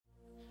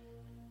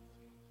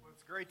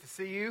Great to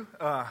see you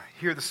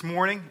here this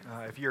morning.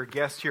 If you're a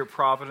guest here at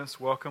Providence,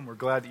 welcome. We're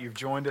glad that you've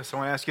joined us. I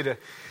want to ask you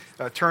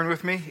to turn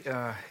with me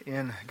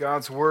in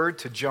God's Word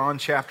to John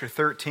chapter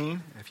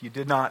 13. If you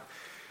did not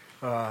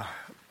have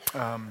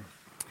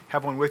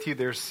one with you,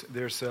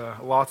 there's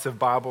lots of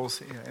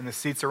Bibles in the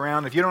seats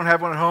around. If you don't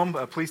have one at home,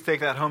 please take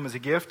that home as a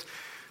gift.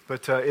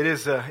 But it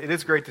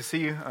is great to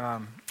see you.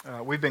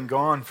 We've been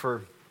gone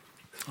for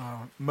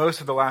most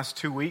of the last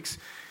 2 weeks.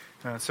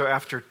 So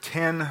after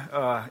 10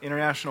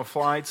 international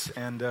flights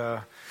and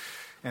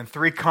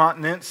 3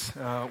 continents,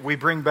 we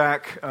bring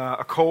back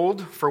a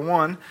cold for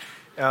one,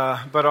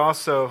 but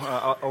also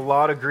a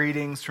lot of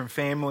greetings from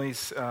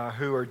families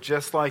who are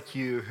just like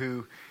you,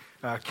 who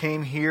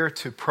came here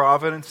to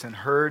Providence and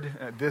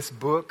heard this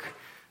book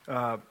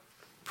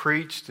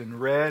preached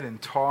and read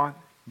and taught.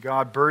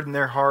 God burdened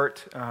their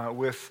heart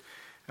with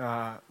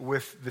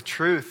the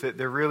truth that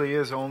there really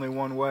is only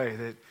one way,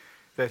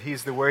 that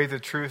He's the way, the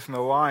truth, and the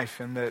life,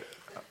 and that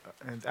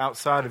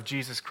outside of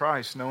Jesus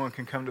Christ, no one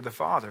can come to the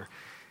Father.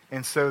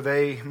 And so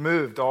they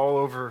moved all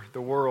over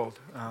the world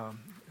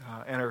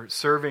and are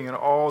serving in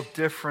all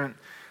different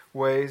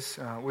ways.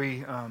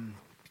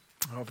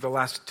 Over the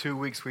last 2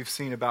 weeks, we've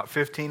seen about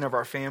 15 of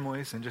our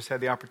families and just had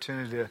the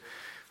opportunity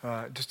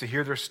to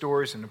hear their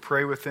stories and to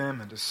pray with them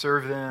and to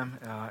serve them.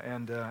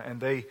 And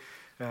they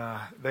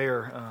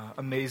are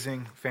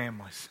amazing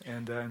families.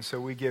 And so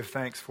we give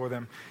thanks for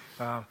them.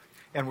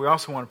 And we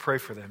also want to pray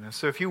for them. And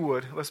so if you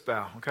would, let's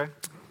bow, okay?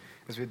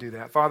 As we do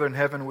that. Father in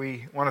heaven,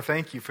 we want to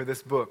thank you for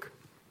this book,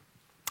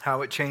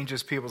 how it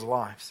changes people's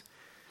lives.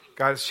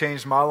 God, it's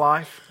changed my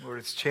life. Lord,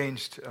 it's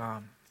changed,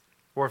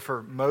 Lord,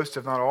 for most,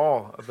 if not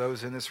all, of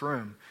those in this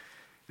room.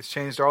 It's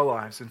changed our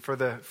lives. And for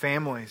the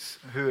families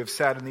who have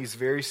sat in these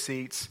very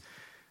seats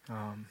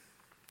on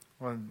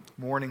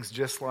mornings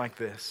just like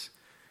this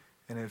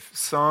and have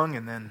sung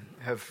and then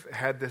have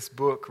had this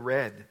book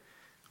read,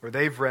 or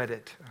they've read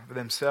it for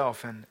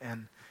themselves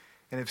and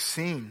have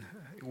seen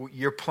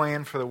your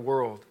plan for the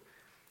world,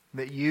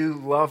 that you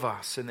love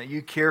us and that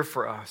you care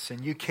for us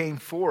and you came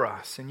for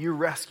us and you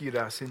rescued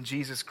us in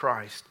Jesus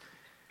Christ.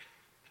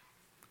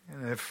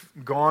 And have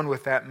gone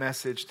with that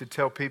message to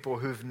tell people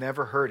who've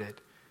never heard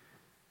it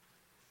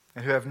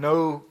and who have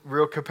no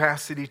real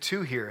capacity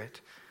to hear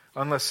it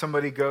unless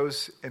somebody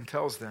goes and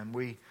tells them.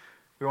 We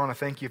want to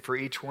thank you for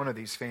each one of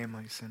these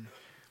families, and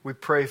we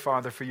pray,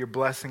 Father, for your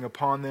blessing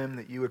upon them,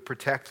 that you would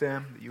protect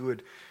them, that you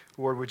would,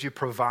 Lord, would you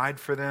provide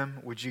for them?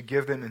 Would you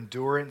give them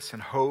endurance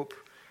and hope?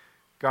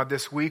 God,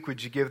 this week,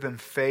 would you give them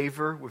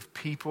favor with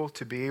people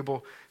to be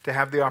able to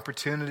have the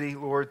opportunity,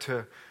 Lord,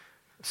 to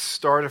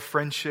start a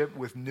friendship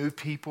with new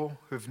people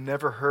who've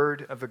never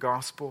heard of the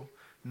gospel,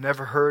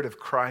 never heard of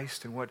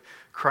Christ and what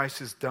Christ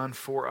has done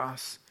for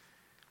us.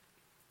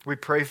 We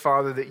pray,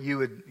 Father, that you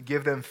would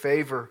give them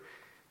favor,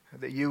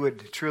 that you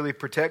would truly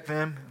protect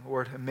them,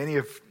 Lord, many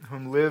of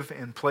whom live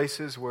in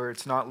places where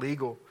it's not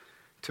legal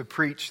to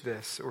preach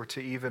this or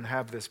to even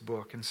have this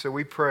book. And so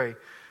we pray,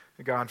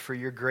 God, for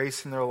your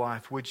grace in their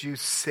life. Would you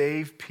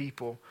save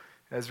people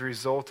as a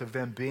result of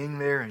them being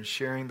there and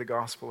sharing the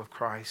gospel of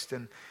Christ?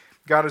 And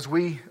God, as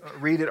we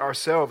read it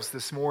ourselves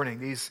this morning,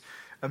 these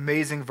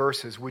amazing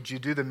verses, would you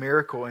do the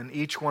miracle in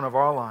each one of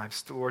our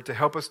lives, Lord, to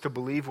help us to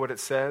believe what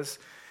it says,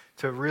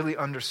 to really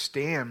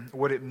understand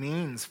what it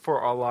means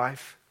for our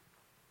life.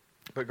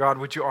 But God,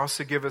 would you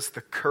also give us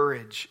the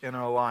courage in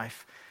our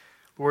life,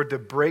 Lord, to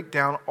break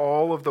down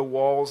all of the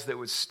walls that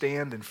would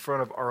stand in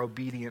front of our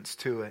obedience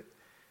to it.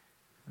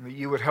 And that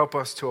you would help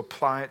us to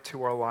apply it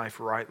to our life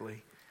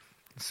rightly.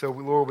 And so,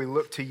 Lord, we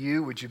look to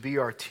you. Would you be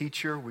our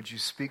teacher? Would you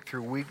speak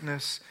through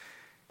weakness?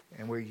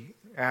 And we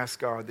ask,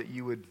 God, that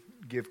you would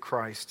give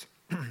Christ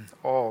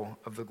all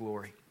of the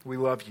glory. We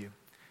love you.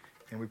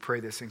 And we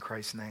pray this in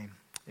Christ's name.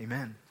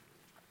 Amen.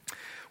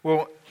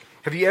 Well,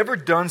 have you ever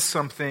done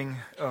something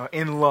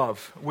in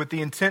love with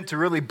the intent to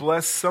really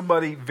bless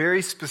somebody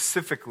very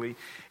specifically,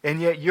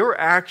 and yet your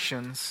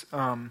actions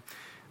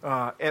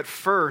at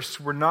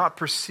first were not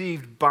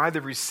perceived by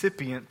the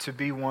recipient to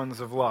be ones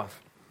of love?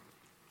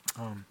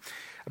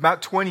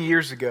 About 20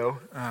 years ago,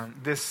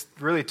 this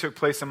really took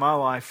place in my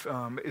life.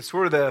 It's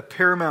sort of the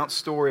paramount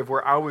story of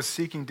where I was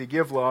seeking to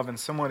give love and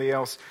somebody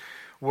else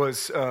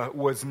was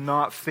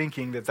not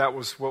thinking that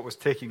was what was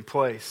taking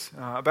place.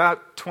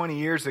 About 20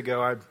 years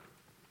ago,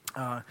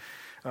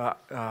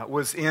 I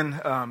was in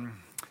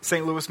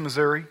St. Louis,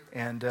 Missouri,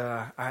 and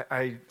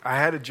I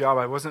had a job.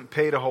 I wasn't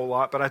paid a whole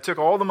lot, but I took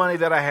all the money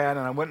that I had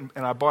and I went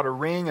and I bought a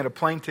ring and a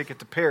plane ticket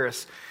to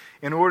Paris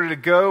in order to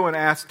go and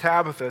ask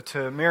Tabitha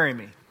to marry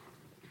me.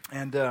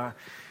 And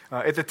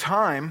at the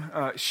time,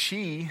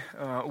 she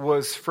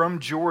was from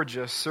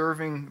Georgia,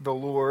 serving the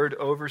Lord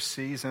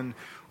overseas in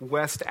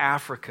West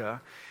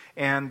Africa,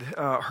 and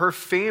her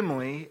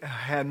family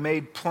had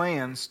made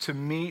plans to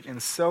meet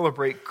and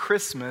celebrate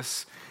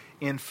Christmas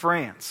in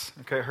France.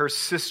 Okay, her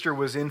sister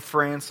was in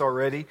France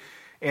already,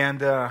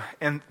 and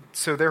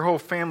so their whole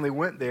family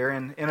went there.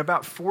 And in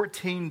about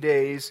 14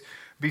 days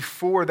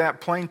before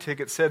that plane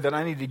ticket said that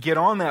I needed to get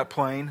on that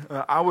plane,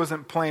 I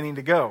wasn't planning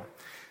to go.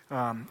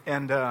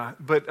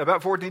 But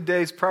about 14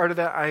 days prior to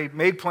that, I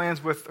made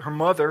plans with her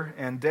mother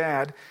and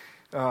dad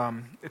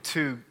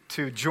to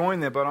join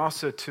them, but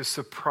also to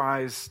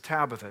surprise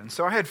Tabitha. And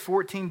so I had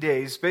 14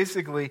 days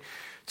basically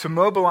to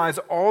mobilize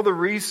all the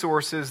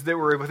resources that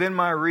were within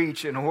my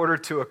reach in order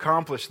to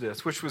accomplish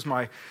this, which was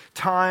my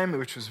time,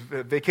 which was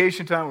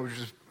vacation time, which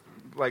was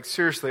like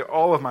seriously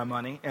all of my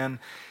money. And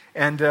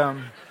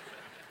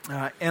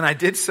I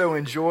did so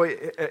enjoy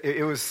it.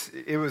 It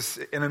was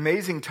an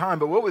amazing time.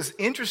 But what was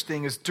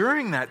interesting is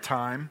during that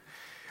time,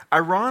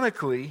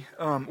 ironically,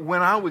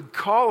 when I would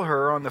call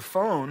her on the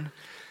phone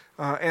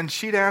and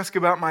she'd ask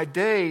about my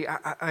day,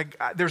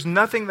 there's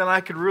nothing that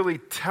I could really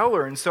tell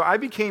her. And so I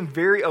became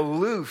very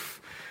aloof.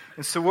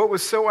 And so what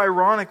was so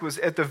ironic was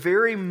at the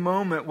very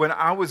moment when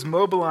I was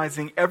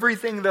mobilizing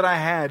everything that I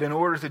had in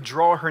order to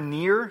draw her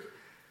near,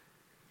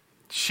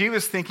 she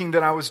was thinking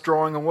that I was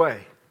drawing away.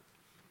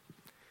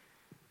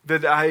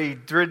 That I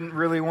didn't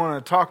really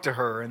want to talk to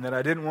her and that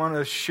I didn't want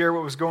to share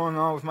what was going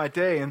on with my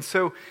day. And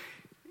so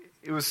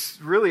it was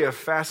really a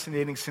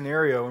fascinating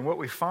scenario. And what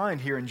we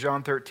find here in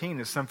John 13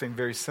 is something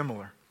very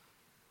similar.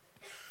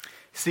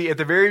 See, at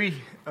the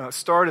very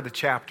start of the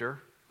chapter,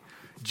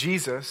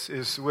 Jesus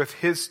is with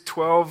his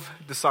 12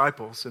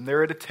 disciples, and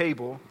they're at a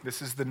table.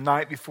 This is the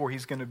night before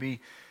he's going to be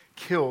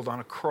killed on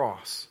a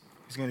cross.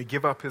 He's going to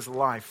give up his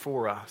life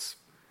for us.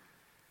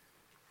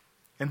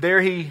 And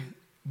there he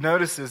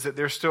notices that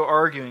they're still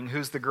arguing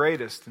who's the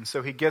greatest. And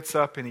so he gets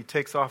up and he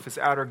takes off his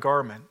outer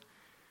garment,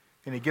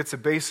 and he gets a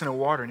basin of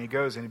water, and he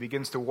goes and he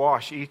begins to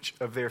wash each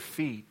of their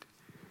feet.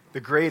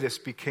 The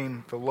greatest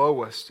became the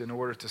lowest in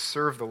order to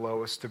serve the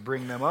lowest, to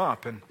bring them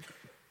up. And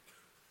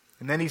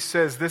then he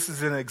says, this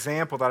is an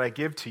example that I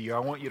give to you. I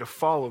want you to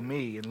follow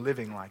me in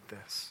living like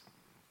this.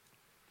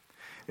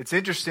 It's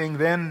interesting,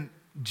 then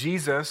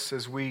Jesus,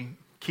 as we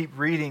keep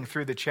reading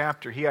through the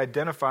chapter, he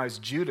identifies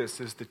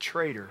Judas as the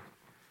traitor.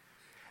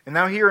 And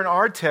now here in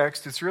our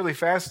text, it's really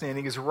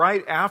fascinating, is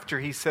right after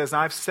he says,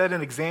 I've set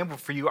an example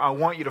for you. I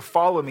want you to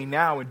follow me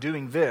now in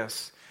doing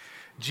this.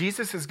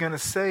 Jesus is going to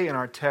say in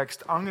our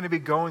text, I'm going to be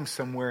going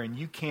somewhere and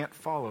you can't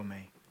follow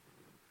me.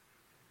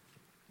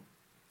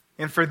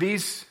 And for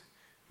these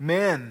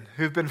men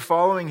who've been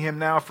following him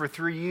now for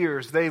 3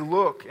 years, they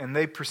look and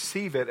they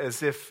perceive it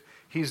as if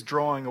he's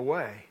drawing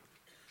away.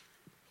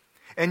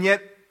 And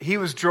yet he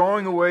was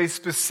drawing away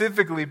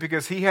specifically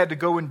because he had to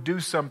go and do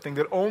something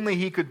that only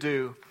he could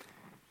do.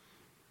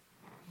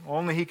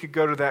 Only he could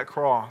go to that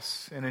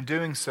cross. And in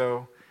doing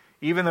so,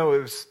 even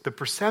though the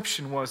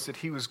perception was that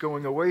he was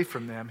going away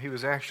from them, he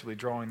was actually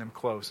drawing them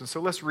close. And so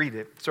let's read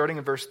it. Starting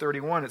in verse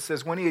 31, it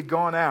says, when he had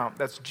gone out,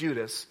 that's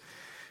Judas,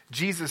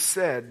 Jesus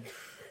said,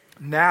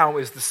 now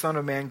is the Son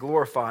of Man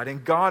glorified,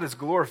 and God is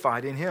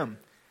glorified in him.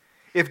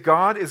 If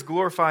God is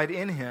glorified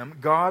in him,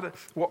 God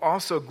will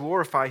also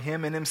glorify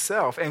him in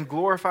himself, and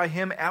glorify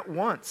him at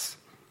once.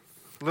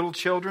 Little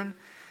children,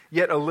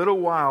 yet a little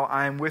while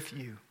I am with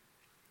you.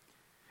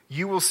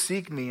 You will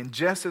seek me, and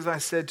just as I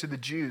said to the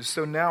Jews,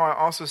 so now I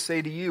also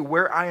say to you,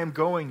 where I am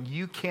going,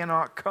 you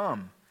cannot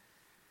come.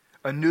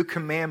 A new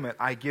commandment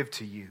I give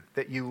to you,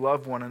 that you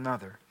love one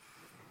another.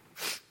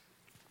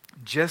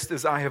 Just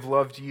as I have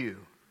loved you,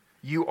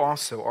 you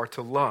also are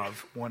to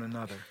love one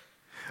another.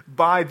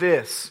 By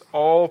this,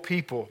 all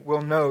people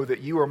will know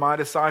that you are my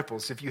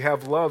disciples, if you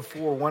have love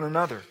for one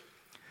another.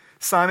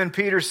 Simon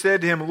Peter said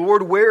to him,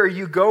 Lord, where are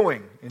you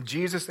going? And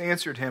Jesus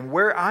answered him,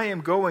 where I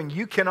am going,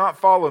 you cannot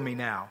follow me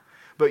now,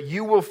 but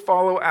you will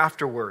follow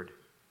afterward.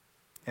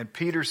 And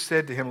Peter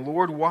said to him,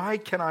 Lord, why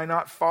can I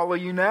not follow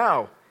you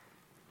now?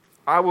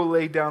 I will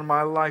lay down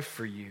my life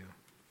for you.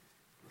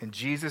 And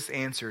Jesus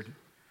answered,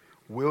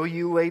 will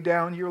you lay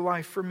down your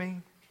life for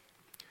me?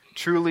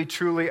 Truly,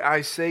 truly,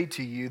 I say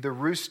to you, the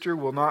rooster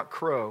will not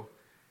crow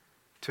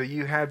till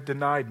you have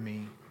denied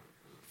me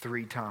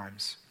 3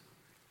 times.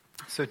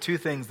 So 2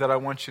 things that I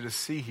want you to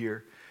see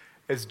here.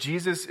 As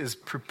Jesus is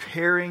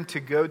preparing to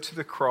go to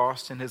the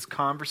cross in his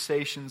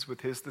conversations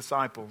with his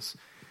disciples,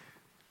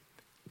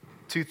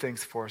 2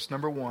 things for us.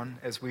 Number 1,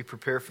 as we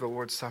prepare for the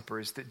Lord's Supper,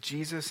 is that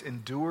Jesus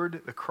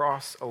endured the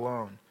cross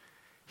alone.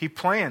 He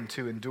planned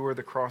to endure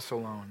the cross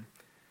alone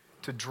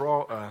to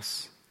draw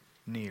us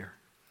near.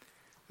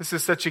 This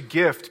is such a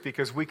gift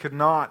because we could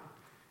not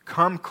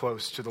come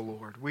close to the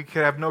Lord. We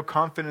could have no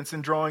confidence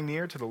in drawing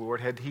near to the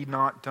Lord had he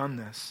not done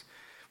this.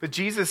 But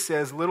Jesus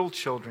says, little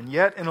children,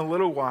 yet in a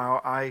little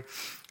while I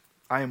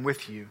am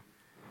with you.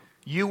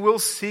 You will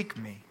seek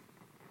me.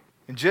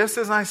 And just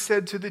as I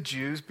said to the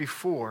Jews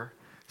before,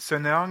 so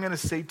now I'm going to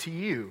say to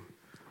you,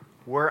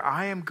 where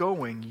I am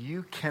going,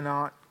 you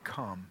cannot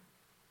come.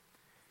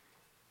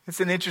 It's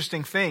an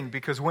interesting thing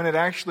because when it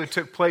actually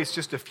took place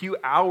just a few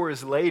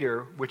hours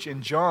later, which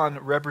in John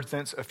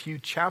represents a few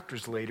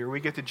chapters later, we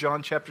get to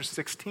John chapter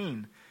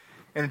 16.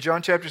 And in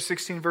John chapter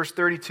 16, verse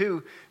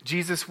 32,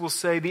 Jesus will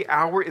say, the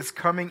hour is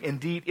coming,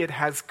 indeed it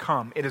has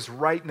come. It is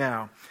right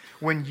now,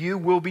 when you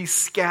will be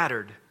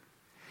scattered,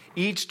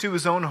 each to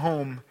his own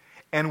home,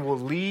 and will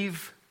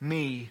leave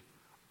me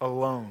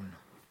alone.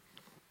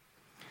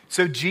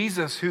 So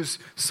Jesus, who's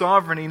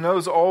sovereign, he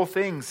knows all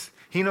things.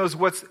 He knows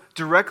what's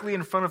directly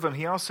in front of him,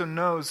 he also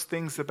knows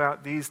things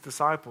about these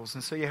disciples.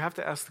 And so you have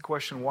to ask the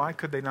question, why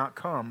could they not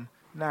come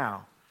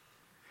now?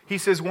 He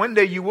says, one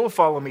day you will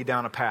follow me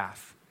down a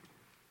path,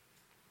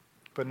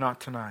 but not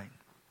tonight.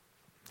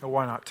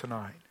 Why not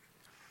tonight?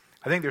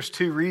 I think there's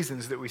two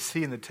reasons that we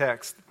see in the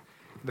text.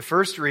 The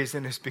first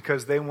reason is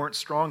because they weren't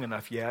strong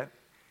enough yet,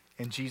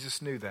 and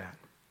Jesus knew that.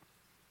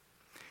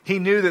 He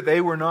knew that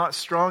they were not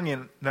strong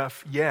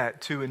enough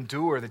yet to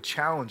endure the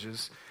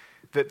challenges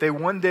that they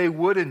one day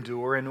would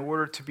endure in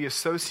order to be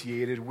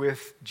associated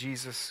with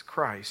Jesus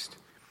Christ.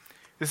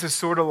 This is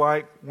sort of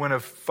like when a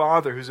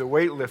father who's a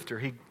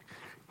weightlifter,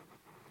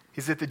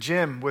 he's at the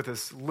gym with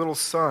his little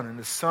son, and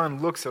his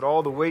son looks at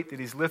all the weight that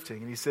he's lifting,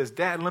 and he says,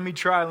 Dad, let me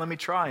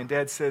try. And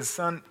Dad says,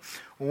 son,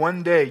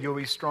 one day you'll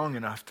be strong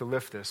enough to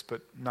lift this,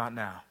 but not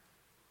now.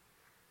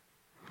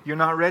 You're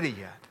not ready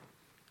yet.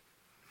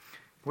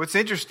 What's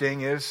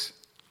interesting is,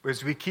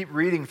 as we keep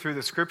reading through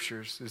the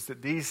scriptures, is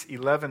that these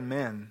 11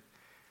 men,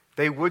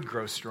 they would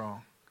grow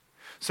strong.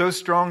 So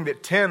strong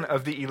that 10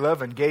 of the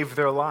 11 gave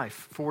their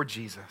life for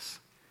Jesus,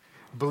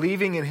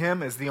 believing in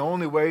him as the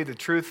only way, the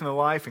truth, and the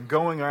life, and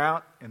going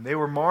out, and they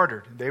were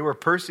martyred. They were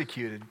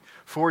persecuted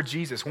for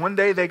Jesus. One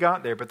day they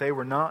got there, but they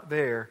were not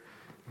there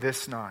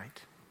this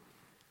night.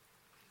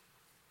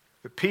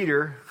 But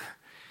Peter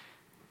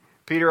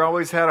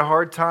always had a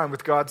hard time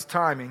with God's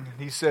timing.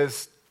 He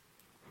says,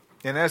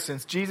 in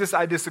essence, Jesus,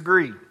 I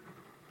disagree.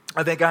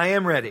 I think I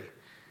am ready.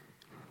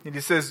 And he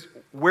says,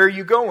 where are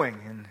you going?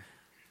 And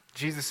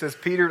Jesus says,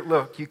 Peter,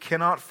 look, you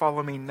cannot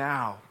follow me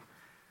now,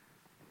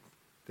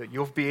 that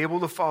you'll be able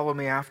to follow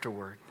me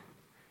afterward.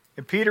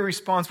 And Peter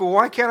responds, well,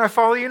 why can't I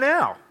follow you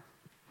now?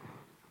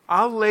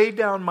 I'll lay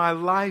down my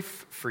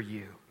life for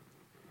you.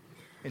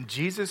 And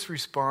Jesus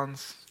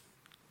responds,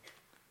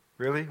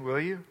 really, will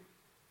you?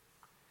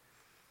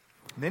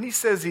 And then he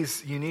says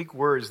these unique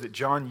words that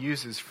John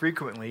uses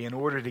frequently in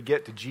order to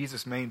get to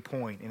Jesus' main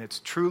point. And it's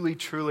truly,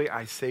 truly,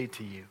 I say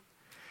to you.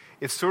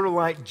 It's sort of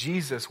like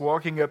Jesus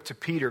walking up to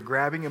Peter,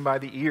 grabbing him by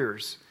the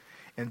ears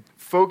and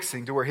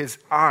focusing to where his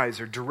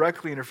eyes are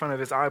directly in front of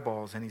his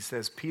eyeballs. And he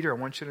says, Peter, I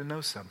want you to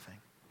know something.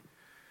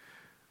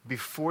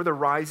 Before the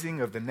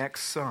rising of the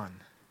next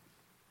sun,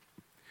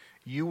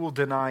 you will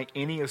deny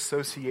any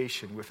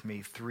association with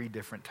me 3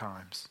 different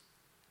times.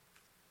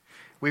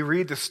 We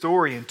read the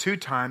story, and 2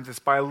 times it's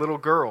by a little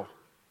girl.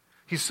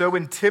 He's so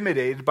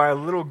intimidated by a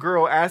little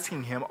girl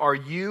asking him,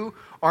 aren't you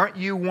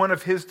one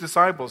of his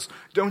disciples?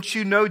 Don't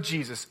you know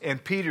Jesus?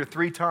 And Peter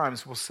 3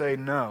 times will say,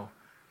 no,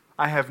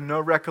 I have no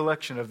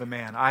recollection of the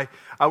man.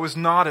 I was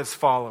not his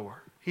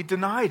follower. He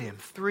denied him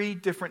 3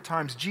 different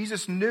times.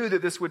 Jesus knew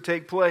that this would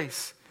take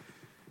place.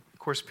 Of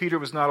course, Peter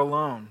was not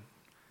alone.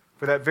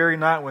 For that very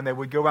night when they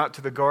would go out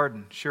to the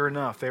garden, sure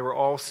enough, they were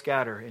all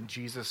scattered, and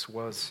Jesus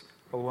was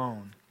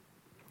alone.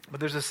 But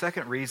there's a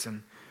second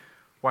reason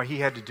why he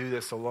had to do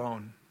this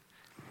alone.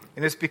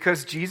 And it's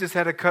because Jesus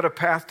had to cut a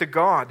path to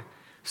God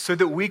so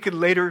that we could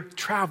later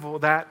travel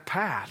that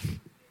path.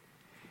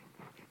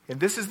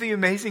 And this is the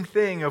amazing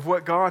thing of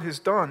what God has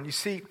done. You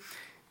see,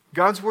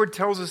 God's word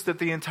tells us that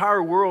the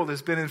entire world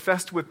has been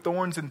infested with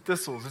thorns and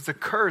thistles. It's a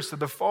curse of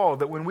the fall,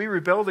 that when we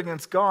rebelled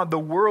against God, the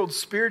world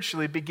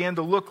spiritually began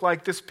to look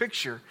like this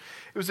picture.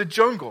 It was a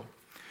jungle,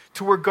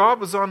 to where God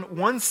was on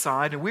one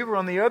side and we were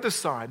on the other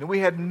side. And we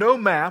had no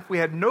map, we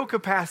had no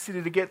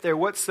capacity to get there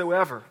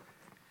whatsoever.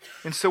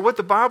 And so what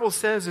the Bible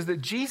says is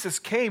that Jesus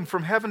came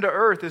from heaven to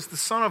earth as the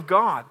Son of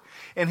God.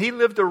 And he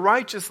lived a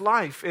righteous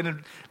life. And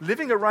in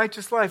living a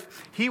righteous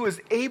life, he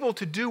was able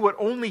to do what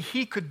only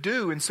he could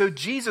do. And so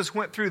Jesus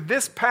went through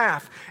this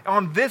path.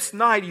 On this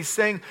night, he's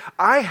saying,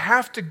 I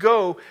have to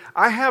go.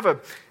 I have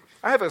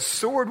a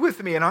sword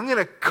with me, and I'm going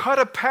to cut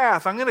a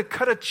path. I'm going to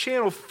cut a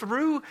channel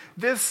through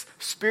this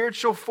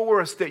spiritual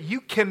forest that you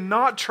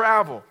cannot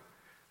travel.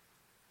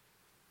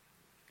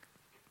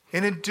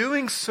 And in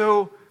doing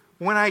so,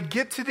 when I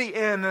get to the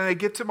end and I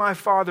get to my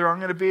Father, I'm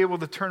going to be able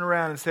to turn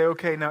around and say,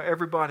 okay, now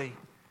everybody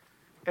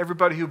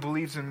who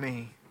believes in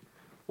me,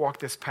 walk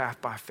this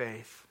path by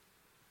faith.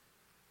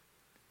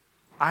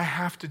 I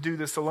have to do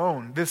this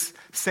alone. This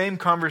same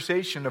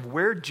conversation of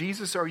where,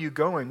 Jesus, are you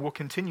going will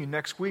continue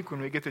next week when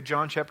we get to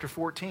John chapter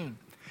 14.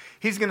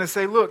 He's going to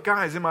say, look,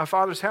 guys, in my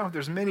Father's house,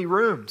 there's many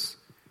rooms.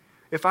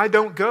 If I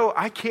don't go,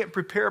 I can't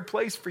prepare a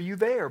place for you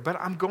there, but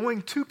I'm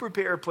going to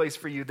prepare a place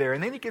for you there.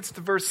 And then he gets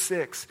to verse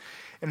 6.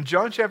 And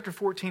John chapter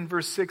 14,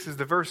 verse 6 is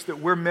the verse that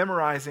we're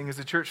memorizing as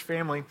a church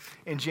family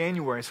in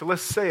January. So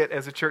let's say it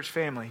as a church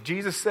family.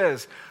 Jesus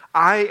says,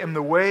 I am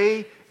the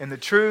way and the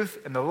truth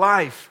and the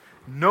life.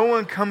 No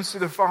one comes to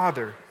the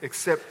Father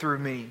except through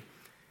me.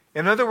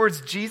 In other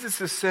words,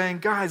 Jesus is saying,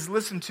 guys,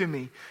 listen to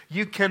me.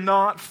 You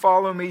cannot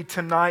follow me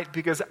tonight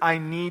because I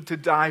need to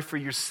die for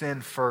your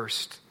sin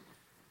first.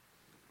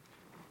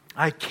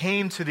 I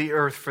came to the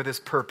earth for this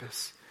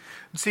purpose.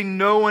 See,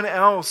 no one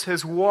else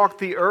has walked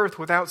the earth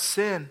without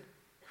sin.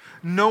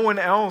 No one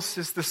else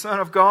is the Son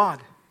of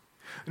God.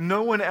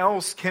 No one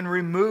else can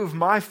remove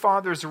my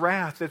Father's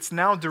wrath that's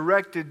now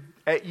directed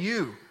at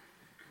you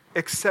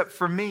except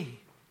for me.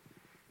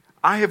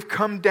 I have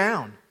come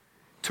down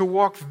to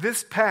walk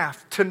this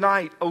path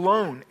tonight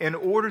alone in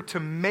order to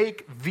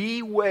make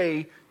the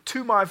way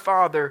to my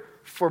Father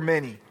for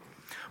many.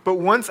 But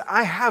once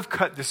I have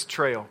cut this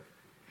trail,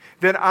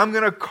 then I'm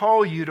going to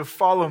call you to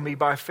follow me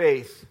by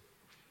faith.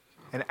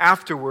 And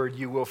afterward,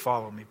 you will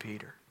follow me,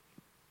 Peter.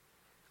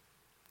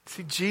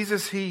 See,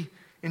 Jesus, he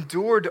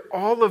endured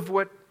all of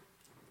what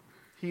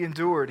he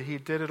endured. He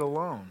did it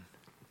alone.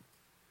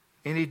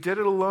 And he did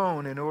it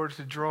alone in order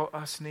to draw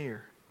us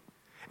near.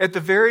 At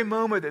the very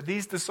moment that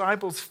these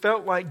disciples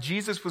felt like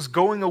Jesus was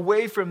going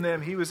away from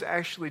them, he was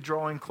actually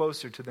drawing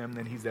closer to them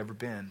than he's ever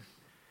been.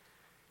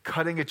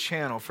 Cutting a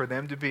channel for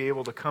them to be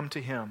able to come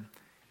to him,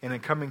 and in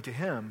coming to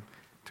him,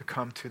 to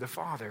come to the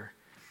Father.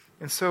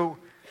 And so,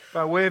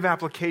 by way of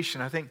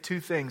application, I think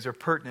two things are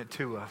pertinent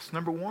to us.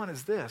 Number one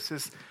is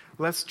this,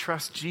 let's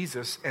trust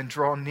Jesus and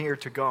draw near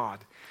to God.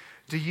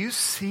 Do you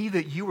see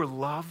that you are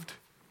loved?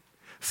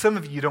 Some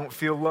of you don't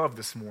feel loved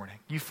this morning.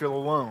 You feel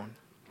alone.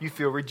 You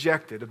feel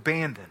rejected,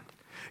 abandoned.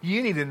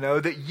 You need to know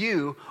that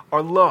you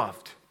are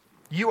loved.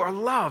 You are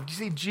loved. You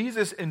see,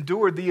 Jesus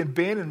endured the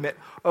abandonment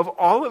of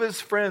all of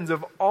his friends,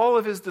 of all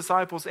of his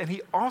disciples, and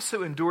he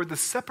also endured the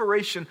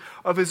separation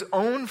of his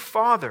own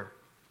Father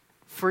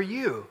for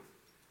you.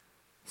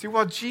 See,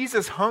 while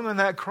Jesus hung on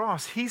that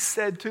cross, he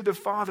said to the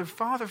Father,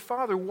 Father,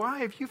 Father, why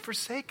have you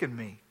forsaken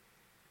me?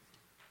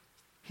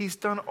 He's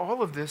done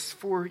all of this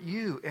for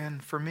you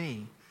and for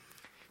me.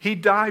 He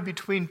died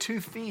between two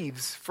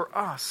thieves for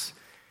us.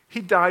 He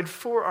died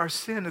for our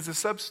sin as a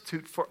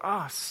substitute for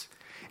us.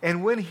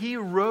 And when he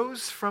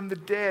rose from the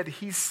dead,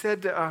 he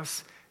said to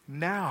us,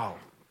 now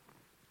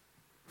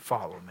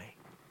follow me.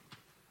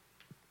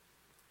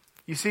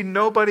 You see,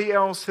 nobody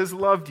else has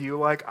loved you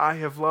like I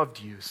have loved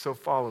you, so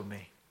follow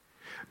me.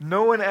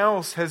 No one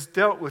else has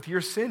dealt with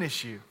your sin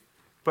issue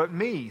but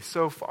me,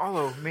 so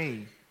follow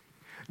me.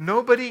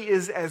 Nobody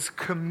is as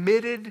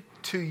committed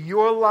to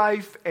your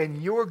life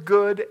and your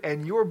good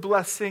and your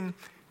blessing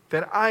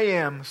than I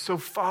am, so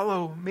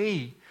follow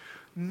me.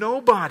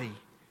 Nobody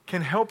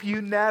can help you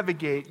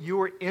navigate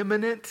your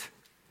imminent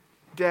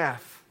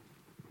death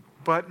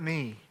but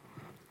me,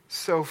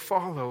 so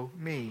follow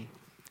me.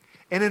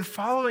 And in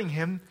following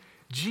him,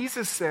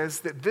 Jesus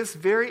says that this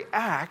very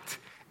act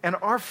and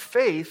our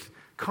faith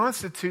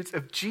constitutes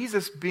of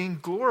Jesus being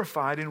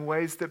glorified in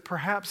ways that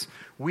perhaps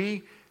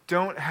we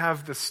don't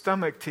have the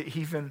stomach to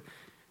even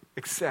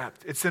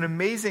accept. It's an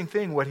amazing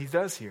thing what he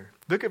does here.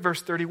 Look at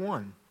verse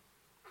 31.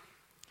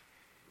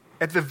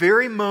 At the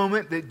very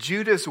moment that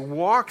Judas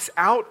walks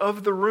out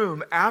of the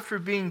room after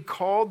being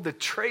called the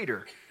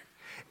traitor,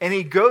 and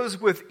he goes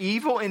with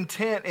evil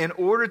intent in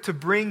order to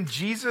bring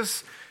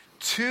Jesus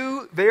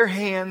to their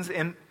hands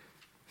and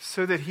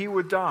so that he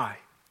would die,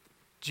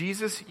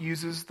 Jesus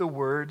uses the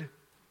word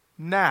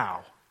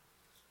now.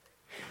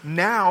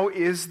 Now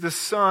is the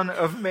Son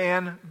of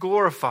Man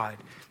glorified.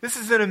 This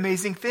is an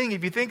amazing thing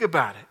if you think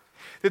about it.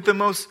 That the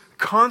most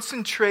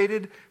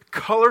concentrated,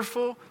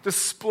 colorful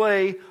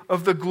display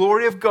of the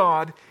glory of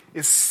God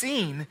is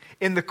seen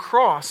in the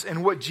cross.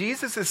 And what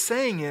Jesus is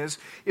saying is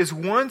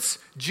once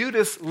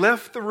Judas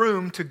left the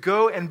room to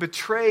go and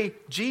betray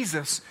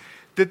Jesus,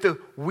 that the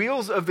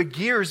wheels of the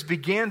gears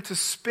began to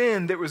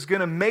spin that was going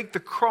to make the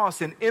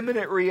cross an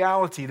imminent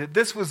reality, that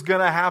this was going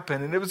to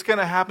happen, and it was going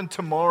to happen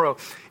tomorrow.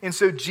 And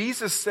so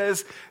Jesus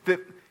says that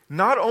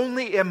not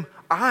only am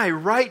I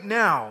right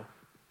now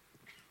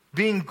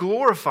being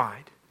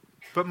glorified,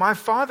 but my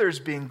Father is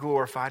being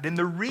glorified. And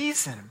the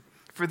reason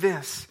for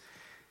this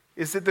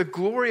is that the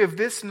glory of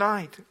this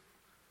night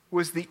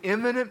was the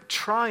imminent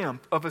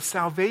triumph of a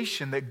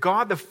salvation that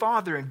God the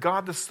Father and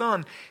God the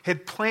Son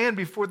had planned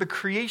before the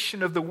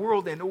creation of the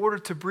world in order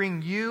to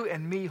bring you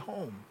and me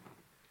home.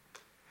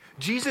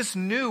 Jesus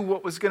knew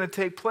what was going to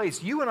take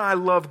place. You and I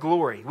love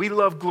glory. We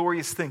love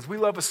glorious things. We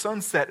love a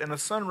sunset and a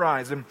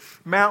sunrise and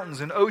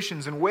mountains and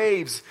oceans and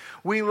waves.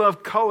 We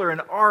love color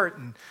and art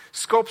and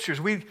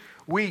sculptures. We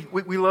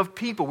love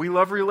people. We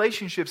love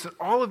relationships. And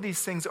all of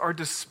these things are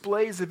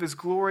displays of his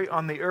glory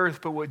on the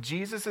earth. But what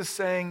Jesus is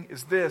saying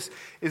is this,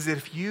 is that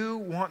if you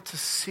want to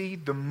see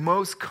the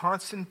most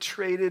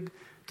concentrated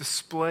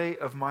display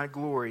of my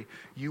glory,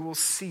 you will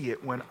see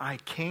it when I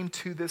came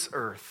to this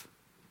earth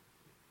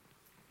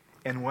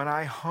and when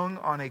I hung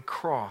on a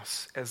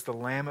cross as the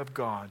Lamb of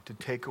God to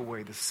take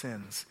away the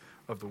sins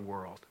of the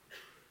world.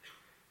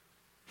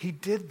 He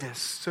did this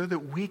so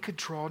that we could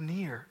draw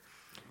near.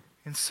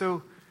 And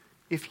so,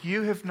 if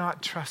you have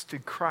not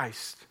trusted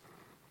Christ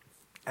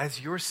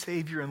as your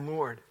Savior and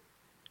Lord,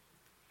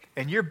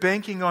 and you're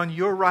banking on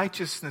your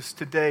righteousness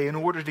today in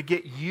order to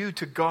get you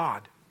to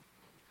God,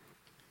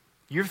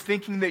 you're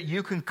thinking that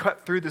you can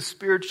cut through the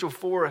spiritual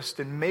forest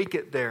and make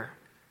it there.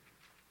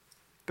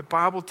 The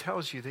Bible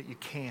tells you that you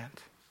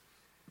can't.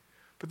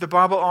 But the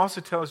Bible also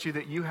tells you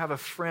that you have a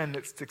friend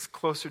that sticks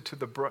closer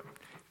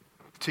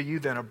to you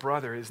than a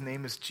brother. His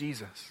name is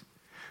Jesus,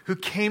 who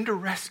came to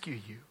rescue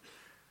you,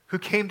 who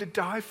came to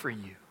die for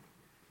you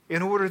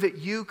in order that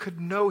you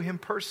could know him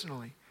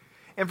personally.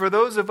 And for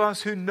those of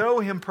us who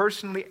know him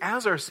personally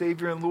as our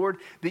Savior and Lord,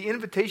 the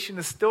invitation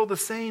is still the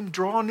same.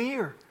 Draw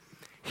near.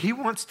 He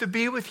wants to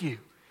be with you.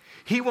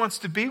 He wants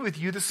to be with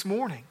you this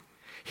morning.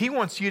 He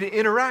wants you to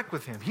interact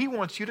with him. He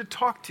wants you to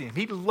talk to him.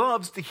 He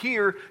loves to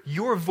hear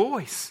your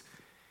voice.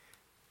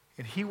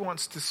 And he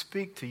wants to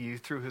speak to you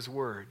through his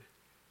word.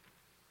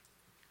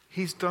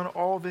 He's done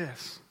all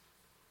this.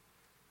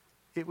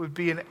 It would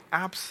be an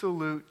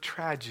absolute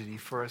tragedy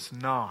for us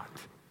not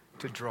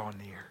to draw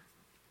near.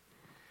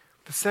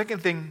 The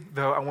second thing,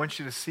 though, I want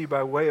you to see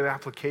by way of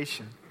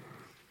application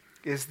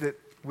is that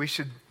we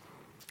should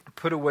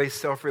put away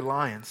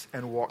self-reliance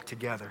and walk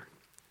together.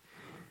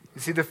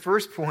 You see, the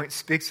first point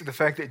speaks to the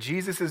fact that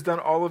Jesus has done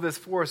all of this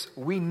for us.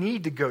 We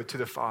need to go to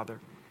the Father.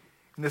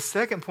 And the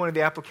second point of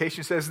the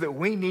application says that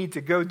we need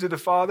to go to the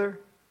Father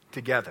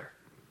together.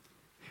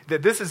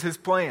 That this is his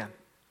plan.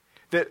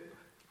 That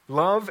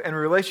love and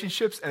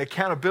relationships and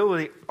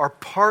accountability are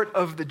part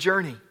of the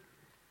journey.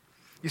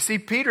 You see,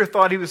 Peter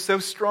thought he was so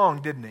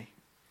strong, didn't he?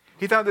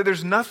 He thought that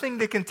there's nothing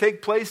that can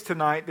take place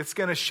tonight that's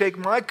going to shake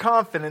my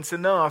confidence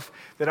enough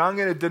that I'm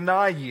going to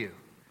deny you.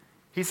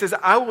 He says,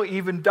 I will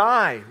even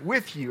die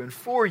with you and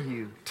for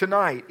you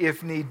tonight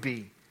if need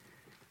be.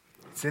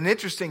 It's an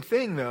interesting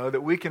thing, though,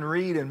 that we can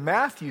read in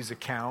Matthew's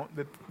account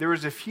that there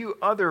was a few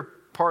other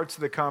parts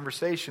of the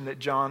conversation that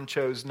John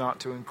chose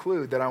not to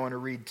include that I want to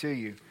read to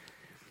you.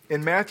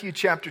 In Matthew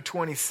chapter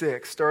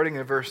 26, starting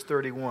in verse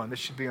 31, this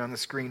should be on the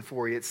screen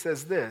for you, it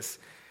says this,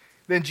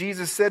 Then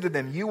Jesus said to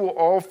them, You will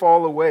all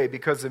fall away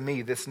because of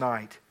me this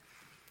night.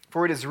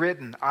 For it is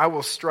written, I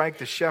will strike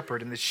the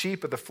shepherd, and the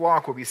sheep of the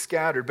flock will be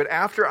scattered. But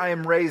after I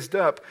am raised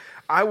up,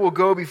 I will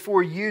go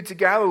before you to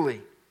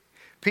Galilee.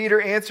 Peter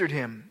answered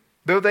him,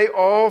 Though they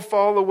all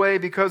fall away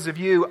because of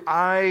you,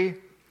 I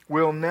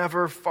will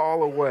never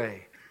fall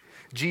away.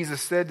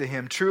 Jesus said to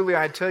him, Truly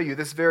I tell you,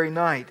 this very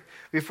night,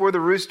 before the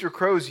rooster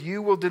crows,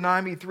 you will deny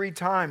me 3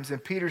 times.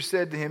 And Peter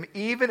said to him,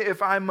 Even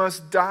if I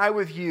must die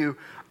with you,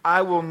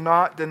 I will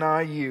not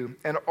deny you.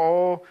 And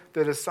all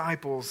the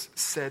disciples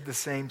said the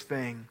same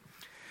thing.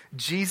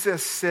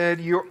 Jesus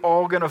said, You're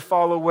all going to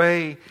fall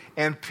away.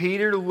 And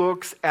Peter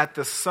looks at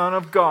the Son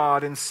of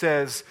God and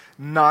says,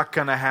 Not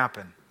going to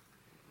happen.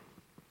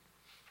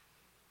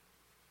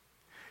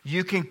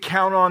 You can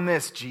count on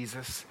this,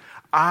 Jesus.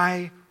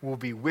 I will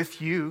be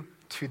with you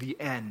to the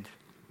end.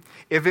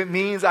 If it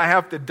means I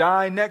have to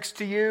die next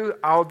to you,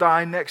 I'll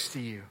die next to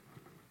you.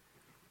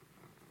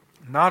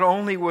 Not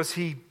only was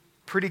he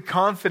pretty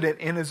confident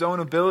in his own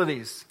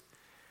abilities,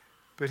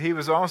 but he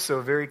was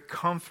also very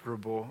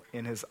comfortable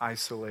in his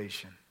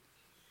isolation.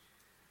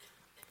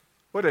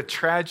 What a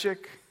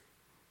tragic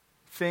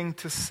thing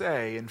to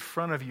say in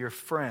front of your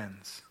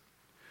friends.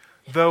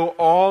 Though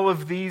all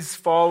of these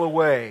fall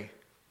away,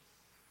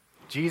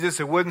 Jesus,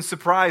 it wouldn't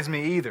surprise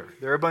me either.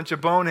 They're a bunch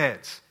of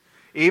boneheads.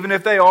 Even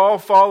if they all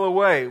fall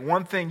away,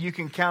 one thing you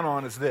can count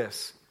on is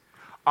this.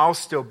 I'll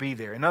still be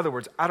there. In other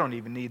words, I don't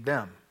even need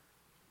them.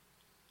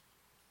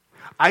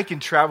 I can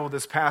travel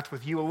this path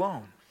with you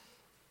alone.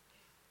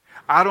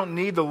 I don't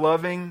need the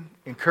loving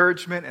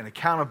encouragement and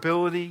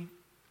accountability.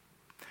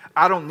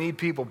 I don't need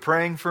people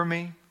praying for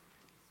me.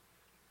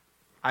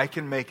 I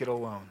can make it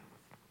alone.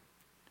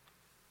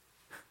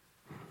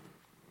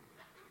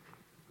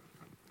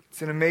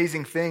 It's an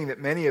amazing thing that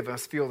many of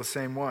us feel the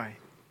same way.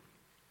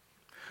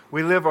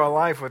 We live our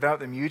life without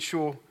the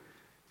mutual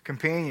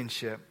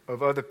companionship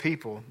of other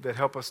people that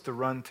help us to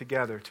run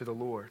together to the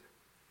Lord.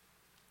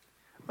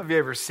 Have you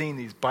ever seen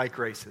these bike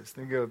races?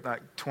 They go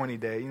like 20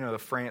 day. You know the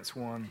France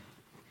one.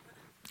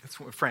 It's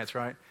France,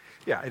 right?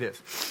 Yeah, it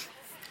is.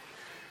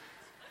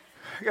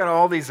 You got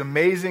all these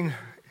amazing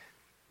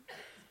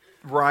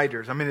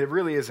riders. I mean, it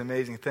really is an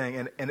amazing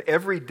thing. And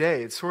every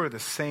day, it's sort of the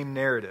same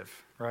narrative,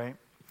 right?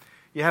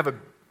 You have a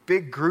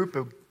big group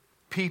of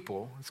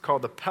people. It's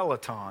called the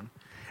peloton.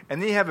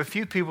 And then you have a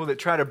few people that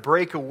try to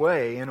break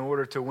away in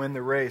order to win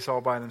the race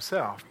all by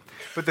themselves.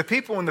 But the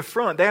people in the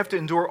front, they have to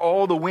endure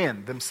all the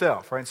wind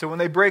themselves, right? So when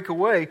they break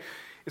away,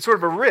 it's sort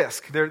of a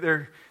risk.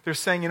 They're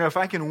saying, if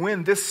I can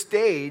win this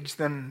stage,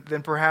 then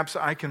perhaps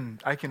I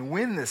can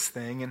win this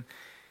thing.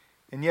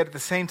 And yet at the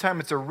same time,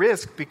 it's a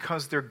risk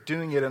because they're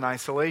doing it in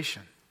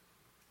isolation.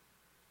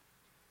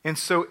 And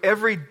so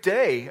every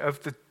day of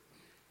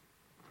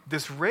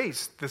this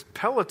race, this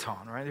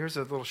peloton, right? Here's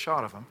a little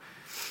shot of them.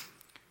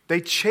 They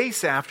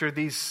chase after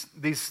these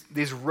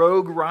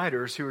rogue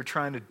riders who are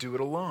trying to do it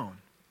alone.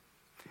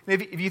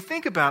 And if you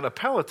think about a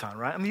peloton,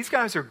 right? I mean, these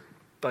guys are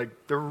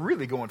they're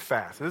really going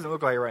fast. It doesn't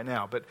look like it right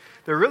now, but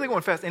they're really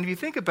going fast. And if you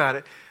think about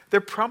it,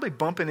 they're probably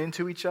bumping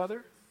into each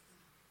other.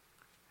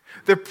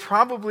 They're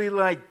probably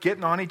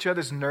getting on each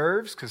other's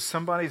nerves because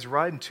somebody's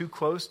riding too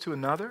close to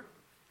another.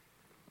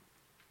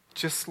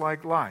 Just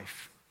like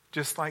life,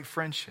 just like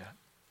friendship.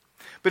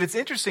 But it's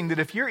interesting that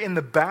if you're in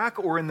the back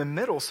or in the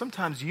middle,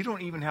 sometimes you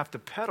don't even have to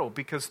pedal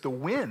because the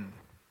wind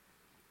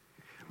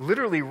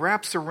literally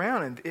wraps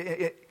around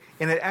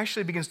and it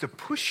actually begins to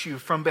push you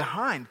from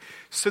behind.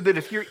 So that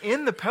if you're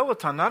in the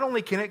peloton, not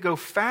only can it go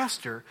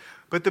faster,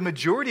 but the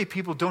majority of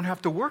people don't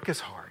have to work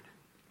as hard.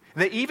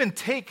 They even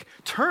take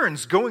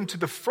turns going to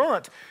the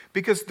front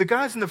because the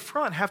guys in the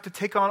front have to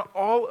take on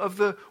all of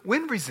the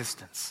wind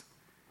resistance.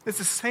 It's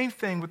the same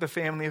thing with the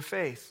family of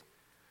faith.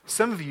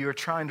 Some of you are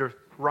trying to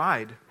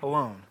ride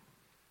alone.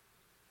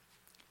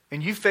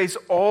 And you face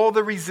all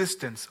the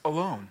resistance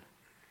alone.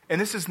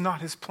 And this is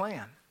not his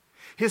plan.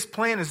 His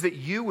plan is that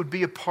you would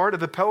be a part of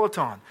the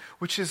Peloton,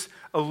 which is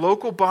a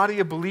local body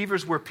of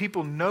believers where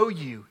people know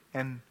you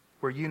and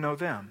where you know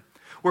them.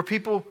 Where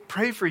people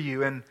pray for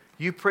you and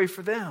you pray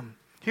for them.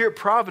 Here at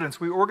Providence,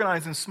 we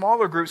organize in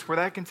smaller groups where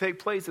that can take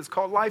place. It's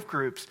called life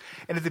groups.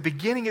 And at the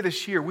beginning of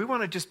this year, we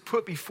want to just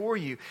put before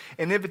you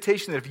an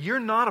invitation that if you're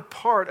not a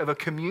part of a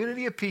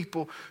community of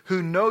people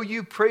who know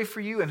you, pray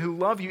for you, and who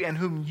love you, and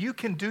whom you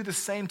can do the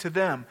same to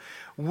them,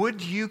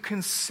 would you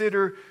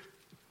consider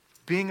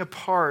being a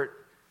part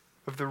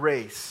of the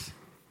race?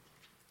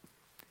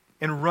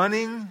 And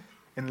running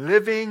and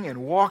living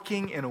and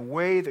walking in a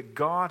way that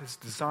God has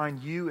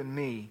designed you and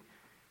me.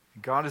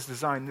 God has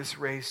designed this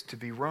race to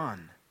be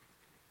run.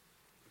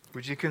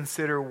 Would you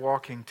consider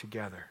walking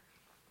together?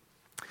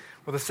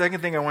 Well, the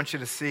second thing I want you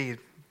to see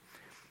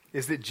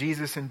is that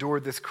Jesus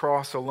endured this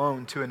cross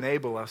alone to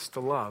enable us to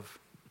love.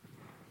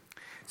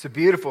 It's a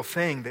beautiful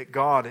thing that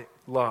God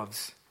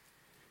loves.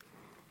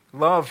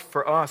 Love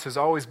for us has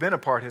always been a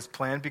part of his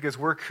plan because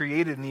we're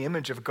created in the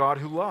image of God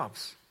who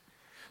loves.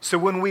 So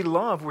when we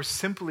love, we're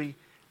simply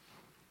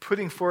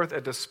putting forth a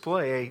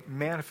display, a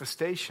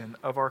manifestation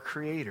of our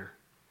Creator.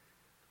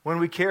 When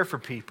we care for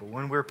people,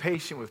 when we're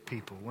patient with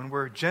people, when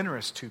we're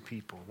generous to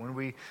people, when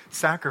we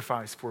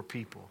sacrifice for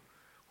people,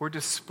 we're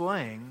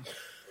displaying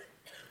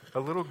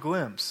a little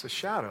glimpse, a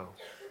shadow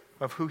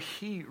of who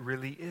he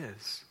really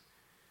is.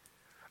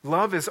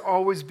 Love has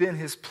always been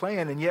his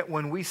plan, and yet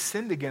when we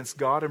sinned against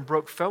God and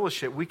broke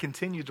fellowship, we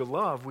continued to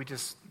love. We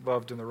just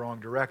loved in the wrong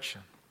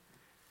direction.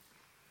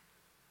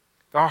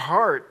 Our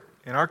heart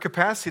and our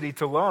capacity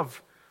to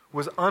love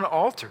was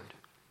unaltered.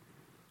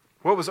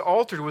 What was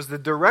altered was the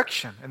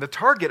direction and the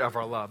target of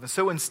our love. And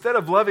so instead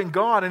of loving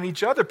God and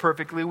each other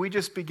perfectly, we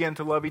just began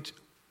to love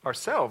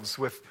ourselves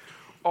with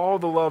all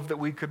the love that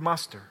we could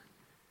muster.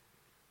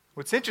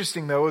 What's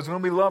interesting, though, is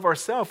when we love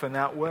ourselves in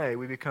that way,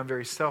 we become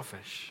very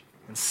selfish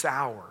and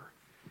sour.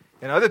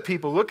 And other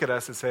people look at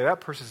us and say,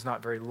 that person's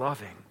not very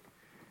loving.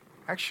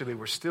 Actually,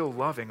 we're still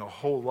loving a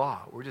whole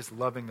lot. We're just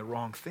loving the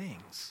wrong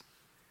things.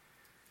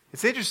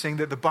 It's interesting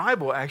that the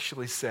Bible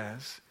actually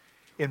says,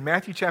 in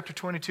Matthew chapter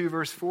 22,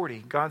 verse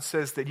 40, God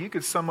says that you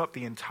could sum up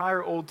the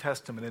entire Old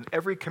Testament and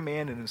every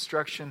command and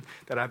instruction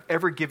that I've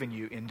ever given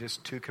you in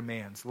just 2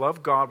 commands.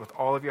 Love God with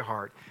all of your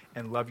heart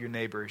and love your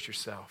neighbor as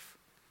yourself.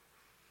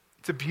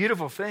 It's a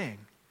beautiful thing.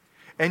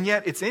 And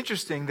yet it's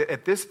interesting that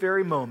at this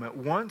very moment,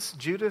 once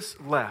Judas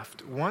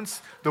left,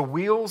 once the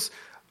wheels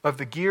of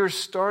the gears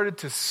started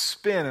to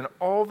spin and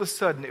all of a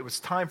sudden it was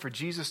time for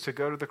Jesus to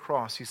go to the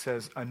cross, he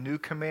says, a new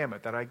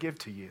commandment that I give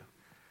to you.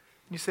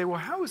 And you say, well,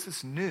 how is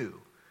this new?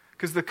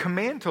 Because the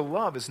command to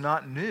love is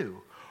not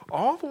new.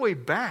 All the way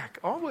back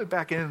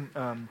in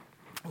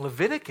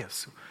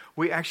Leviticus,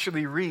 we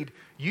actually read,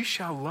 you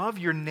shall love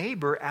your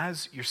neighbor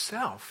as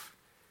yourself.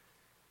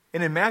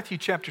 And in Matthew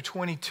chapter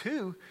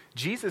 22,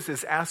 Jesus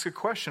is asked a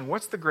question,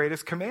 what's the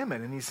greatest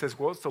commandment? And he says,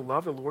 well, it's to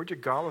love the Lord your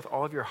God with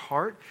all of your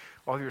heart,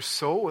 all of your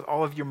soul, with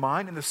all of your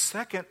mind. And the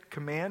second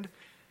command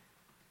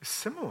is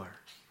similar.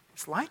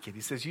 It's like it.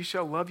 He says, you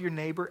shall love your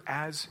neighbor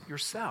as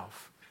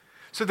yourself.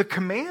 So the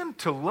command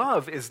to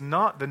love is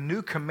not the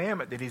new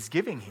commandment that he's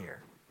giving here.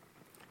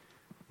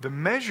 The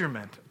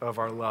measurement of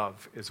our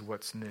love is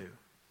what's new.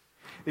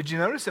 Did you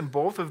notice in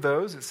both of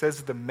those, it says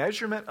that the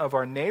measurement of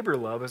our neighbor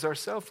love is our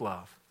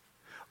self-love.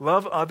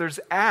 Love others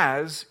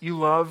as you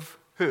love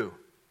who?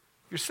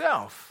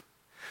 Yourself.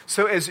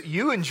 So as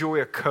you enjoy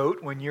a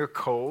coat when you're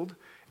cold,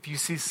 if you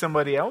see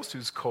somebody else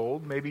who's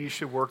cold, maybe you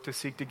should work to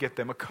seek to get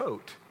them a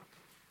coat.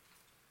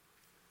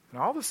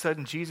 And all of a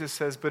sudden Jesus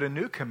says, but a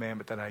new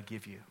commandment that I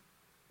give you.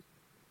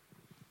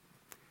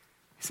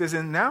 He says,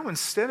 and now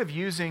instead of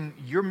using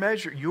your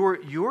measure,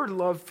 your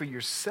love for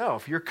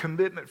yourself, your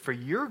commitment for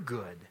your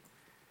good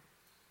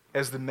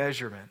as the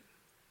measurement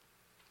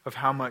of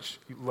how much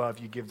love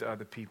you give to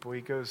other people, he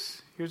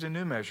goes, here's a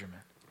new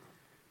measurement.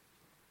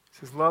 He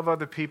says, love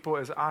other people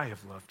as I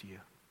have loved you.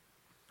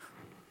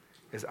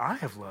 As I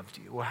have loved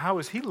you. Well, how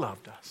has he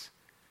loved us?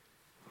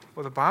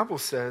 Well, the Bible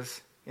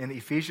says in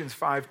Ephesians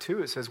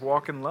 5:2, it says,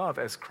 walk in love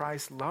as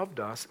Christ loved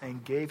us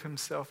and gave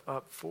himself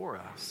up for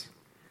us.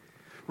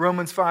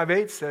 Romans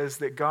 5:8 says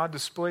that God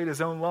displayed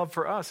his own love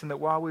for us and that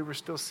while we were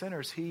still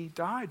sinners, he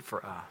died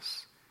for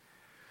us.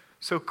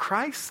 So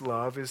Christ's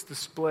love is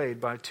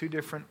displayed by 2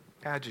 different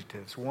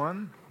adjectives.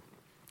 One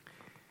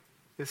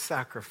is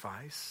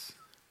sacrifice,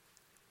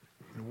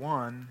 and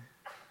one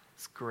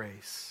is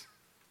grace.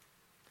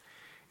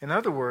 In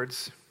other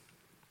words,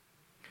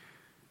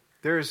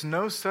 there is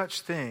no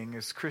such thing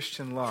as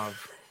Christian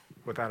love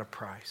without a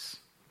price.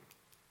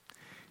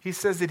 He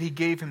says that he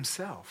gave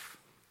himself.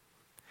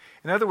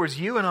 In other words,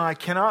 you and I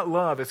cannot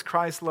love as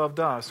Christ loved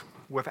us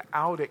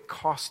without it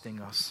costing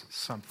us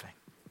something.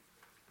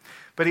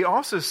 But he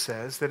also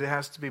says that it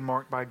has to be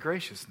marked by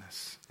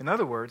graciousness. In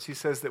other words, he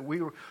says that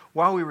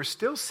while we were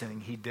still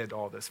sinning, he did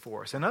all this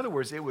for us. In other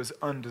words, it was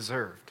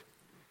undeserved.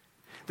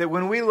 that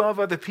when we love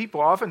other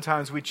people,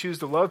 oftentimes we choose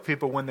to love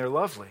people when they're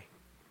lovely.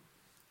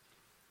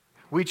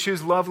 We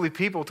choose lovely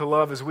people to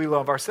love as we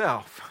love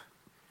ourselves.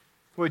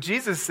 What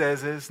Jesus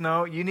says is,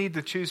 no, you need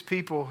to choose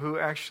people who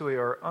actually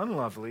are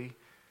unlovely,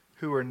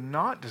 who are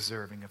not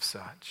deserving of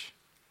such.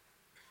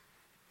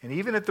 And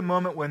even at the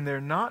moment when they're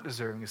not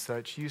deserving of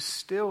such, you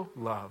still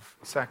love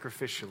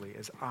sacrificially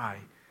as I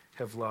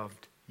have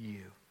loved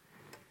you.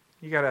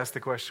 You got to ask the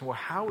question, well,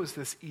 how is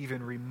this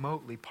even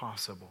remotely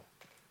possible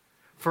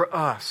for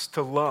us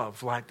to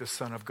love like the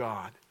Son of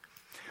God?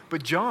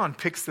 But John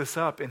picks this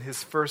up in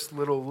his first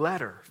little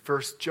letter,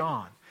 1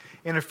 John.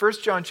 And in 1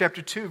 John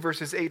chapter 2,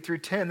 verses 8 through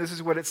 10, this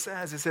is what it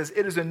says. It says,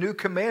 "It is a new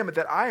commandment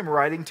that I am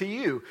writing to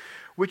you,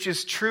 which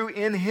is true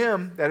in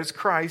him," that is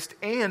Christ,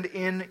 "and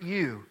in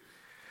you.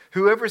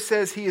 Whoever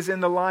says he is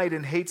in the light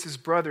and hates his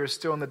brother is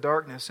still in the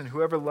darkness, and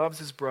whoever loves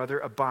his brother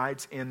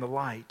abides in the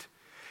light."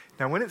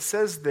 Now, when it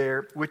says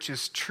there, "which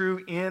is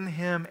true in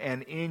him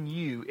and in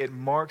you," it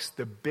marks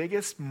the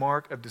biggest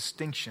mark of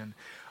distinction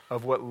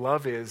of what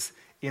love is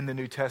in the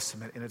New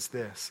Testament, and it's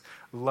this: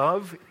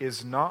 love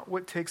is not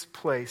what takes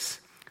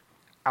place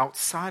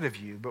outside of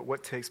you, but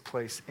what takes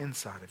place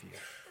inside of you.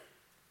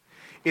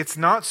 It's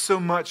not so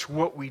much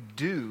what we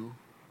do,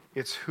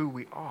 it's who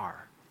we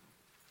are.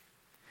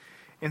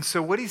 And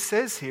so what he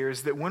says here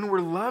is that when we're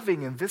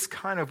loving in this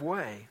kind of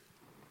way,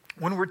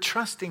 when we're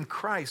trusting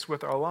Christ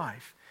with our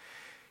life,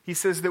 he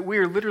says that we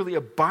are literally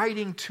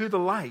abiding to the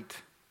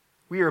light.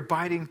 We are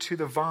abiding to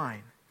the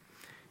vine.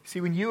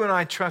 See, when you and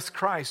I trust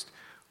Christ,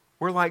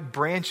 we're like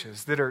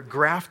branches that are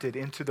grafted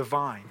into the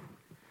vine.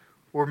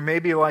 Or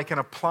maybe like an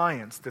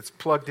appliance that's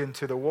plugged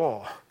into the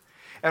wall.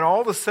 And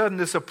all of a sudden,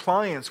 this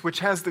appliance,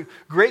 which has the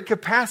great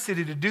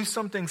capacity to do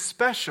something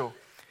special,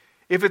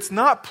 if it's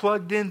not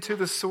plugged into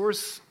the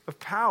source of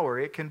power,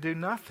 it can do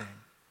nothing.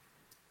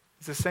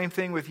 It's the same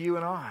thing with you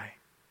and I.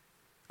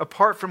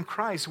 Apart from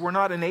Christ, we're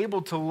not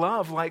enabled to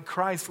love like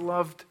Christ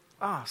loved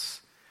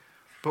us.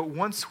 But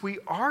once we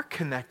are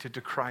connected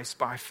to Christ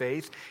by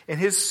faith, and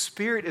His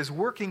Spirit is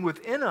working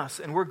within us,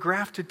 and we're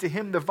grafted to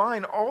Him, the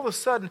vine, all of a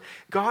sudden,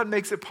 God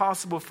makes it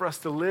possible for us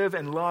to live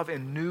and love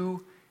in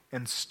new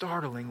and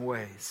startling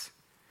ways.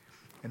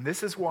 And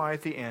this is why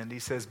at the end He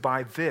says,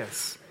 "By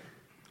this,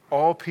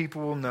 all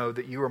people will know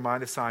that you are my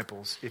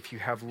disciples if you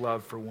have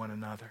love for one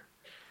another."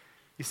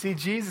 You see,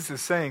 Jesus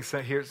is saying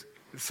here's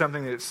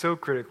something that is so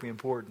critically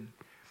important.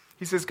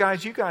 He says,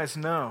 guys, you guys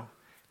know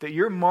that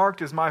you're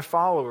marked as my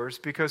followers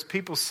because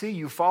people see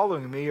you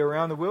following me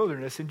around the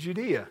wilderness in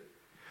Judea.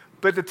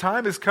 But the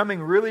time is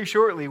coming really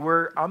shortly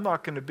where I'm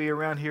not going to be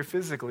around here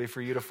physically for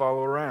you to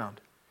follow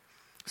around.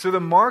 So the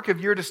mark of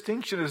your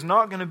distinction is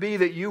not going to be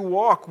that you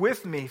walk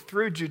with me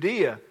through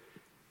Judea.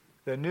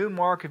 The new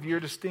mark of your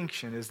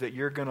distinction is that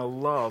you're going to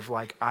love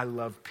like I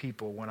loved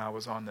people when I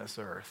was on this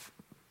earth.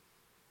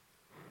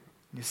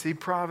 You see,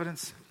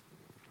 Providence?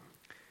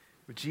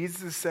 What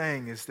Jesus is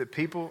saying is that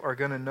people are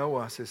going to know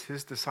us as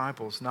His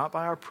disciples, not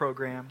by our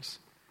programs,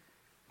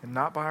 and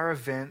not by our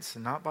events,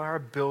 and not by our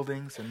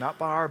buildings, and not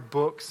by our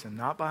books, and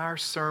not by our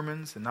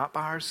sermons, and not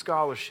by our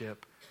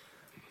scholarship,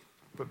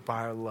 but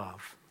by our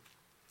love.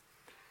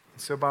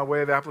 And so by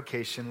way of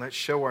application, let's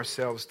show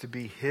ourselves to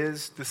be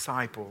His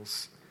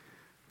disciples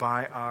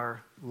by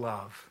our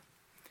love.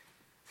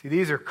 See,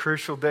 these are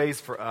crucial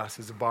days for us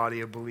as a body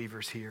of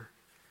believers here.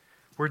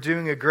 We're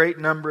doing a great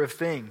number of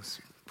things.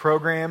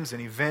 Programs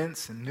and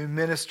events and new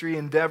ministry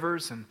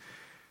endeavors and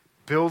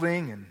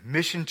building and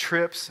mission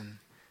trips. And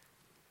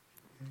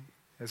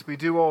as we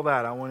do all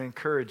that, I want to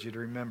encourage you to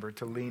remember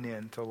to lean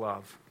in to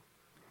love.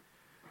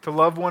 To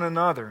love one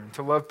another and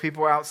to love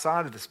people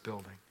outside of this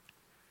building.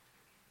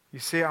 You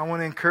see, I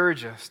want to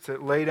encourage us to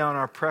lay down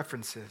our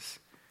preferences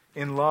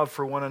in love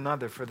for one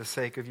another for the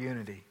sake of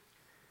unity.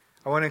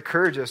 I want to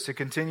encourage us to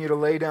continue to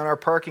lay down our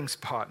parking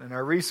spot and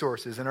our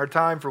resources and our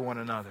time for one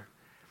another.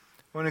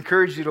 I want to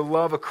encourage you to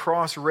love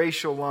across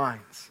racial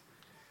lines.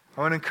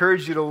 I want to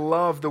encourage you to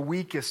love the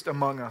weakest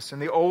among us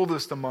and the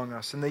oldest among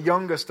us and the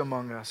youngest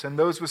among us and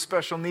those with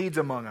special needs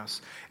among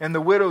us and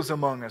the widows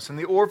among us and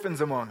the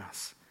orphans among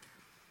us.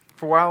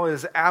 For while it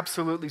is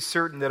absolutely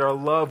certain that our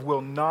love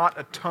will not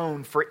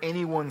atone for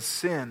anyone's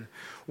sin,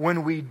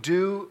 when we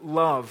do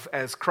love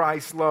as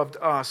Christ loved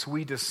us,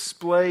 we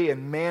display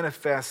and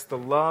manifest the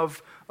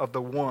love of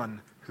the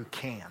one who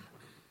can.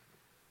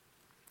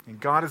 And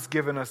God has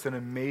given us an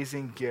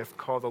amazing gift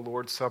called the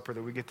Lord's Supper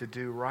that we get to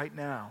do right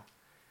now.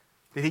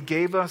 That He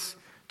gave us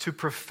to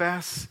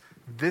profess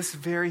this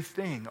very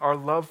thing, our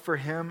love for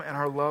Him and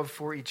our love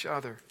for each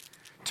other.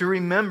 To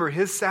remember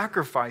His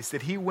sacrifice,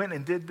 that He went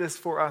and did this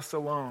for us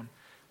alone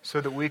so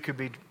that we could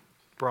be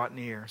brought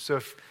near. So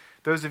if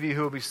those of you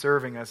who will be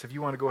serving us, if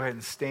you want to go ahead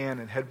and stand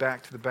and head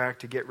back to the back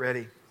to get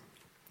ready.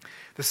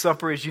 The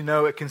supper, as you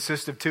know, it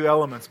consists of two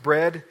elements,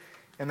 bread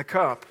and the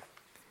cup.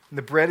 And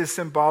the bread is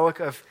symbolic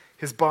of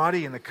His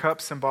body and the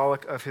cup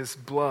symbolic of His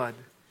blood.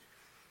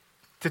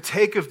 To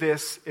take of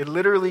this, it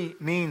literally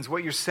means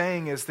what you're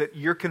saying is that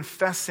you're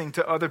confessing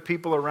to other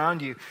people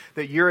around you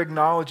that you're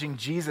acknowledging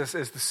Jesus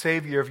as the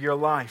Savior of your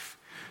life.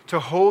 to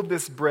hold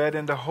this bread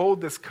and to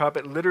hold this cup,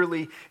 it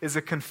literally is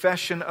a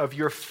confession of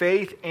your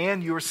faith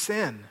and your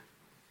sin.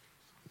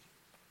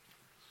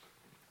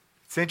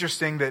 It's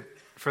interesting that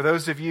for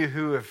those of you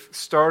who have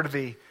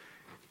started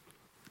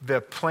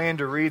the plan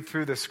to read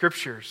through the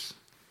Scriptures,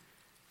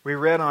 we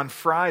read on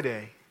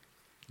Friday,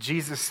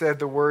 Jesus said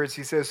the words,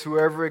 he says,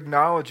 "Whoever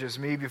acknowledges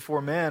me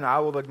before men, I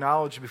will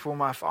acknowledge before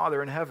my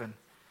Father in heaven."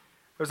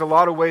 There's a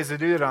lot of ways to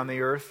do it on the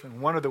earth, and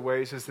one of the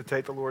ways is to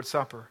take the Lord's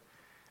Supper.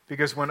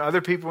 Because when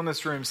other people in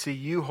this room see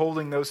you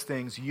holding those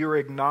things, you're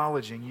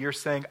acknowledging, you're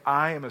saying,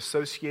 I am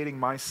associating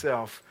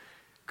myself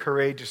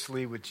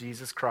courageously with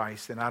Jesus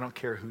Christ, and I don't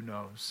care who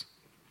knows.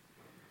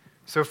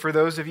 So for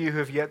those of you who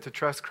have yet to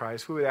trust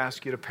Christ, we would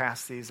ask you to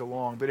pass these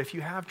along. But if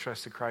you have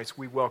trusted Christ,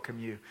 we welcome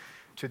you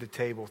to the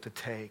table to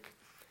take.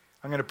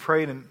 I'm going to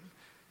pray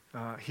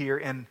here,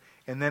 and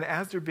then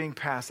as they're being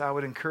passed, I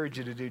would encourage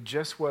you to do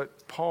just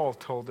what Paul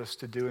told us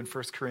to do in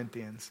 1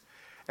 Corinthians.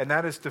 And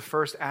that is to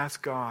first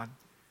ask God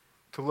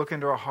to look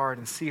into our heart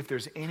and see if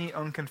there's any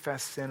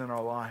unconfessed sin in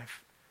our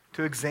life,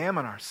 to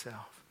examine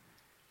ourselves.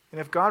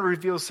 And if God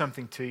reveals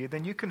something to you,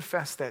 then you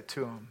confess that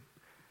to Him,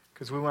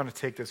 because we want to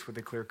take this with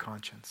a clear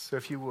conscience. So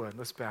if you would,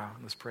 let's bow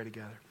and let's pray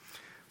together.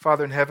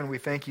 Father in heaven, we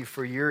thank you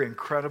for your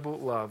incredible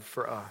love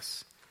for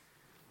us.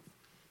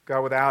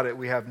 God, without it,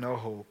 we have no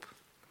hope.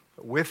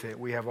 But with it,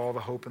 we have all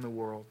the hope in the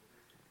world.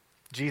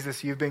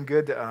 Jesus, you've been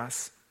good to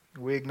us.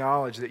 We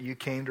acknowledge that you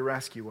came to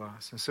rescue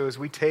us. And so as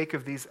we take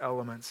of these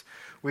elements,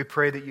 we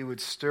pray that you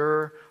would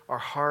stir our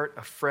heart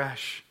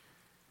afresh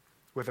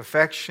with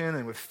affection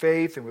and with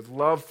faith and with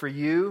love for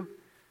you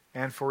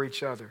and for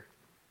each other.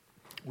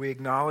 We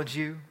acknowledge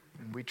you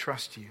and we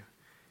trust you.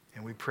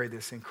 And we pray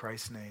this in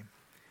Christ's name.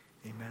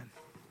 Amen.